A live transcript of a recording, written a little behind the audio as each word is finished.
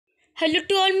Hello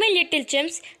to all my little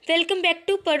chums, welcome back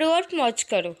to पढ़ो और मौज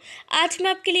करो। आज मैं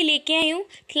आपके लिए लेके आई हूँ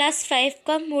क्लास 5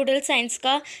 का मॉडल साइंस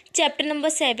का chapter number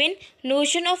 7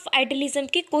 notion of idealism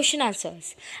के क्वेश्चन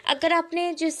आंसर्स। अगर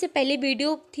आपने जिससे पहले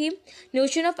वीडियो थी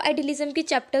नोशन ऑफ आइडियलिज्म की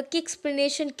चैप्टर की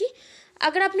एक्सप्लेनेशन की,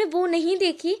 अगर आपने वो नहीं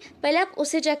देखी पहले आप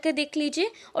उसे जाकर देख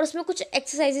लीजिए, और उसमें कुछ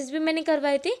एक्सरसाइजेज भी मैंने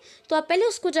करवाए थे, तो आप पहले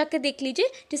उसको जाकर देख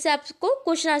लीजिए जिससे आपको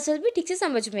क्वेश्चन आंसर भी ठीक से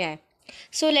समझ में आए।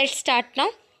 So let's start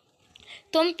now.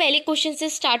 तो हम पहले क्वेश्चन से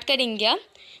स्टार्ट करेंगे।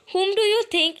 हुम do you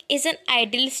think is an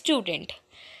ideal student.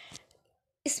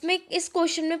 इसमें इस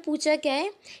क्वेश्चन में पूछा क्या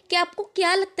है कि आपको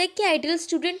क्या लगता है कि आइडियल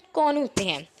स्टूडेंट कौन होते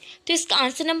हैं। तो इसका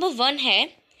आंसर नंबर 1 है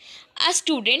a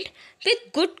student with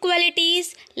good qualities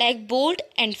like bold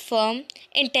and firm,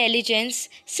 intelligence,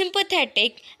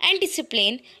 sympathetic and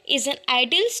discipline is an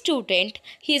ideal student.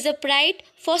 He is a pride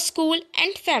for school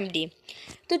and family.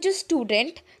 तो जो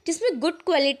स्टूडेंट जिसमें गुड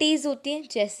क्वालिटीज़ होती हैं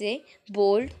जैसे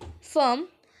बोल्ड, फर्म,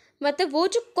 मतलब वो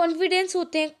जो कॉन्फिडेंट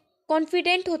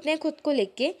होते हैं खुद को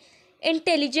लेके,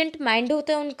 इंटेलिजेंट माइंड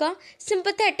होता है उनका,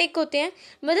 सिंपैथेटिक होते हैं,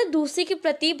 मतलब दूसरे के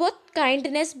प्रति बहुत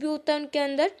काइंडनेस भी होता है उनके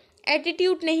अंदर,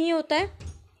 एटीट्यूड नहीं होता है,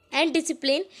 and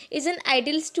discipline is an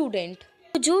ideal student.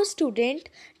 जो स्टूडेंट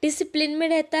डिसिप्लिन में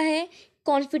रहता है,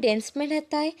 कॉन्फिडेंस में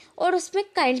रहता है और उसमें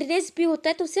काइंडनेस भी होता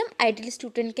है, तो उसे हम आइडियल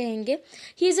स्टूडेंट कहेंगे।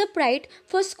 He is a pride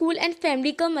for school and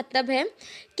family का मतलब है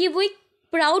कि वो एक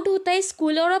प्राउड होता है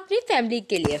स्कूल और अपनी फैमिली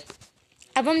के लिए।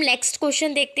 अब हम नेक्स्ट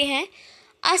क्वेश्चन देखते हैं।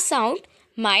 A sound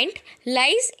mind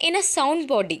lies in a sound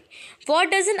body, what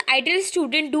does an ideal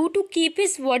student do to keep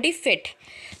his body fit.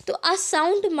 तो a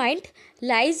sound mind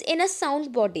lies in a sound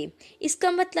body,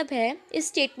 इसका मतलब है, इस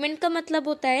स्टेटमेंट का मतलब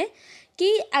होता है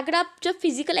कि अगर आप जब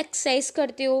फिजिकल एक्सरसाइज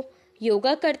करते हो,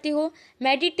 योगा करते हो,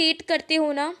 मेडिटेट करते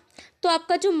हो ना, तो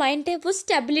आपका जो माइंड है वो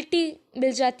स्टेबिलिटी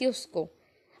मिल जाती है उसको,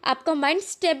 आपका माइंड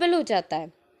स्टेबल हो जाता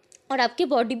है और आपकी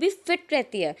बॉडी भी फिट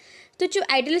रहती है। तो जो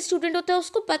आइडियल स्टूडेंट होता है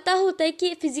उसको पता होता है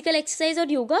कि फिजिकल एक्सरसाइज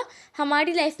और योगा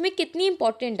हमारी लाइफ में कितनी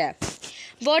इंपॉर्टेंट है।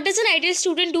 What does an ideal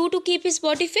student do to keep his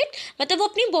body fit, मतलब वो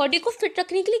अपनी बॉडी को फिट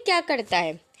रखने के लिए क्या करता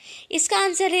है। इसका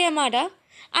आंसर है हमारा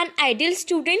an ideal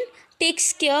student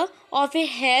takes care of A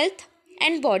health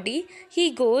and body. He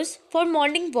goes for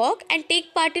morning walk and take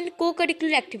part in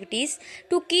co-curricular activities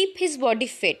to keep his body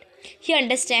fit. He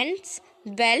understands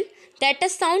well that a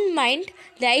sound mind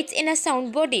lies in a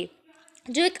sound body.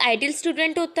 जो एक ideal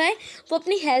student होता है वो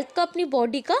अपनी health का, अपनी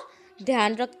body का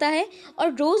ध्यान रखता है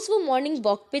और रोज़ वो मॉर्निंग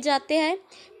वॉक पे जाते हैं,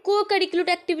 को करिकुलर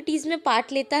एक्टिविटीज़ में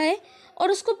पार्ट लेता है,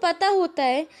 और उसको पता होता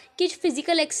है कि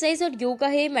फिज़िकल एक्सरसाइज और योगा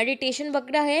है, मेडिटेशन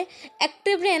वगैरह है,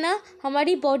 एक्टिव रहना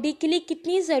हमारी बॉडी के लिए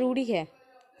कितनी ज़रूरी है।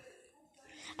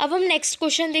 अब हम नेक्स्ट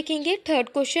क्वेश्चन देखेंगे, third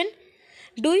question.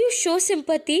 Do you show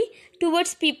sympathy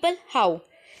towards people, how.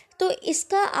 तो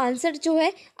इसका आंसर जो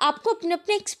है आपको अपने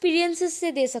अपने एक्सपीरियंसेस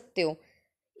से दे सकते हो।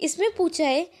 इसमें पूछा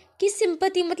है कि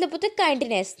सिंपैथी मतलब होता है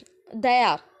काइंडनेस,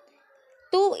 दया।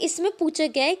 तो इसमें पूछा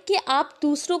गया है कि आप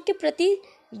दूसरों के प्रति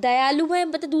दयालु हैं,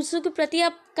 मतलब दूसरों के प्रति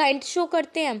आप काइंड शो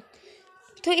करते हैं।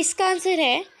 तो इसका आंसर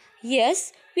है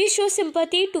yes, we show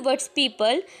sympathy towards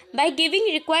people by giving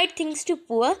required things to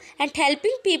poor and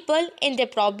helping people in their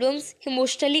problems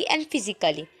emotionally and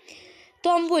physically. तो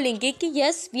हम बोलेंगे कि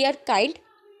यस वी आर काइंड,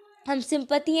 हम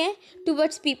सिंपैथी हैं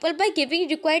towards people by giving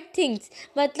required things,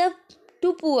 मतलब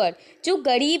to poor, जो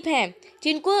गरीब हैं,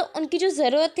 जिनको उनकी जो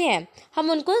ज़रूरतें हैं हम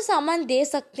उनको सामान दे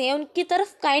सकते हैं, उनकी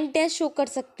तरफ काइंडनेस शो कर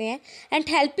सकते हैं, and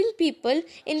helping people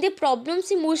in the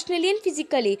problems emotionally and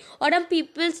physically. और हम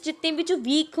पीपल्स जितने भी जो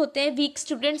वीक होते हैं, वीक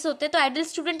स्टूडेंट्स होते हैं, तो आइडियल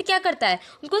स्टूडेंट क्या करता है,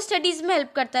 उनको स्टडीज़ में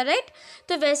हेल्प करता है, राइट।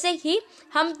 तो वैसे ही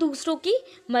हम दूसरों की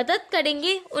मदद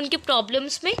करेंगे उनके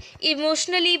प्रॉब्लम्स में,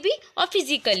 इमोशनली भी और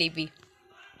फिजिकली भी।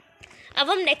 अब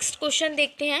हम नेक्स्ट क्वेश्चन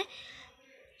देखते हैं,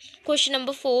 question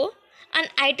number 4। An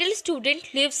ideal student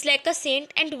lives like a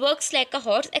saint and works like a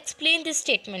horse. Explain this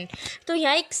statement. तो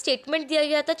यहाँ एक स्टेटमेंट दिया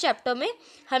गया था चैप्टर में,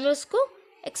 हमें उसको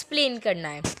एक्सप्लेन करना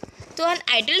है। तो an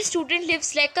ideal student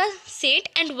lives like a saint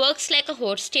and works like a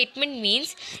horse. Statement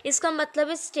means, इसका मतलब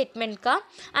है स्टेटमेंट का,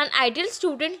 an ideal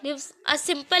student lives a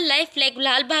simple life like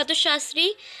Lal Bahadur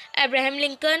Shastri, Abraham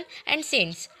Lincoln and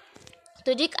saints.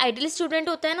 तो जो एक आइडियल स्टूडेंट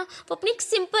होता है ना, वो अपनी एक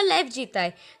सिंपल लाइफ जीता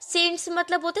है। सेंट्स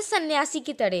मतलब होते हैं सन्यासी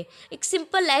की तरह, एक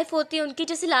सिंपल लाइफ होती है उनकी,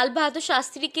 जैसे लाल बहादुर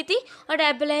शास्त्री की थी और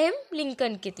अब्राहम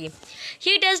लिंकन की थी।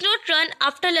 He does not run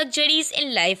after luxuries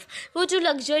in life, वो जो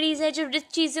लग्जरीज है, जो रिच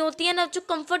चीज़ें होती हैं ना, जो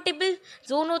कंफर्टेबल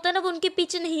जोन होता है ना, वो उनके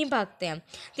पीछे नहीं भागते हैं।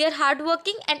 They are hard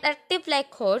working and active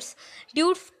like horse,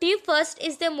 duty first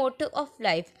is the motive of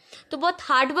life. तो बहुत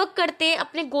हार्ड वर्क करते हैं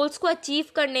अपने गोल्स को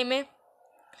अचीव करने में,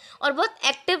 और बहुत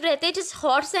एक्टिव रहते हैं, जैसे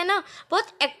हॉर्स है ना, बहुत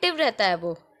एक्टिव रहता है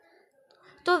वो।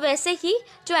 तो वैसे ही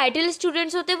जो आइडियल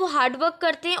स्टूडेंट्स होते हैं वो हार्ड वर्क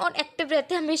करते हैं और एक्टिव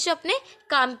रहते हैं हमेशा अपने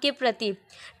काम के प्रति।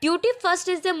 Duty first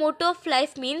is the motto of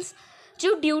life means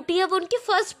जो ड्यूटी है वो उनकी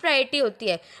फर्स्ट प्रायोरिटी होती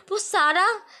है। वो सारा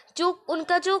जो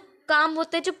उनका जो काम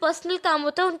होता है, जो पर्सनल काम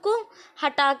होता है, उनको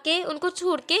हटा के, उनको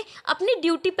छोड़ के अपनी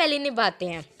ड्यूटी पहले निभाते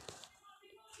हैं।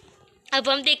 अब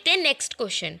हम देखते हैं next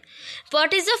question,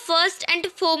 what is the first and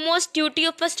foremost duty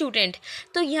of a student.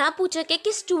 तो यहाँ पूछा गया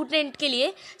कि स्टूडेंट के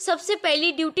लिए सबसे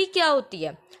पहली ड्यूटी क्या होती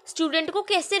है, स्टूडेंट को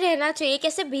कैसे रहना चाहिए,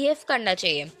 कैसे बिहेव करना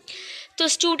चाहिए। तो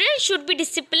student should be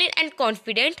discipline and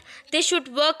confident, they should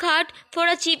work hard for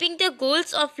achieving the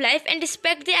goals of life and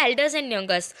respect the elders and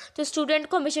youngers. तो स्टूडेंट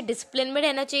को हमेशा डिसिप्लिन में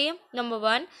रहना चाहिए, नंबर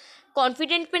 1,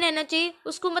 कॉन्फिडेंट में रहना चाहिए,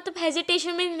 उसको मतलब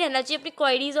हेजिटेशन में नहीं रहना चाहिए अपनी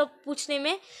क्वायरीज और पूछने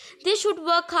में। They should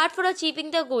work hard for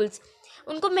achieving the goals,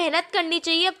 उनको मेहनत करनी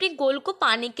चाहिए अपने गोल को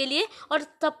पाने के लिए, और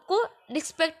सबको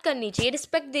रिस्पेक्ट करनी चाहिए,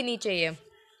 रिस्पेक्ट देनी चाहिए।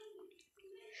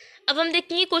 अब हम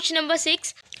देखेंगे question number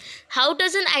 6, how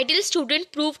does an ideal student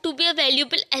prove to be a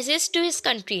valuable asset to his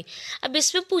country. अब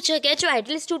इसमें पूछा गया जो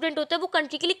आइडियल स्टूडेंट होता है वो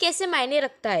कंट्री के लिए कैसे मायने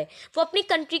रखता है, वो अपनी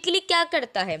कंट्री के लिए क्या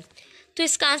करता है। तो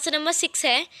इसका आंसर नंबर 6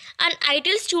 है, an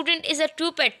ideal student is a true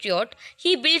patriot,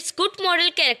 he builds good moral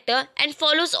character and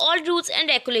follows all rules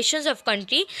and regulations of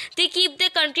country, they keep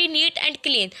the country neat and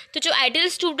clean. तो जो आइडियल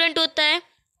स्टूडेंट होता है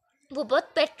वो बहुत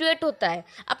patriot होता है,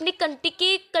 अपनी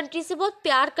कंट्री से बहुत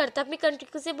प्यार करता है, अपनी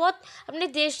कंट्री से बहुत, अपने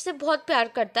देश से बहुत प्यार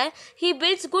करता है। He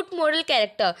builds good moral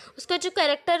character, उसका जो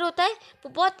कैरेक्टर होता है वो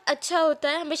बहुत अच्छा होता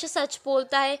है, हमेशा सच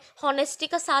बोलता है, हॉनेस्टी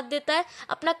का साथ देता है,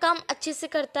 अपना काम अच्छे से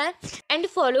करता है। And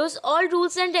follows all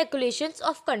rules and regulations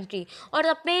of country, और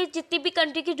अपने जितनी भी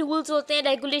कंट्री के रूल्स होते हैं,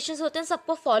 रेगुलेशंस होते हैं,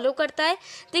 सबको फॉलो करता है।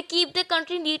 They keep the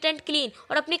country neat and clean,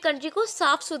 और अपनी कंट्री को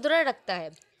साफ सुथरा रखता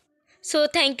है। So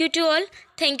thank you to all,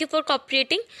 thank you for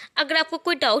cooperating. अगर आपको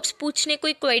कोई डाउट्स पूछने,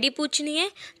 कोई क्वेरी पूछनी है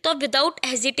तो आप विदाउट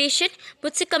हेजिटेशन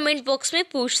मुझसे कमेंट बॉक्स में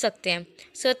पूछ सकते हैं।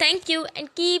 So thank you and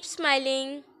keep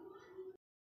smiling.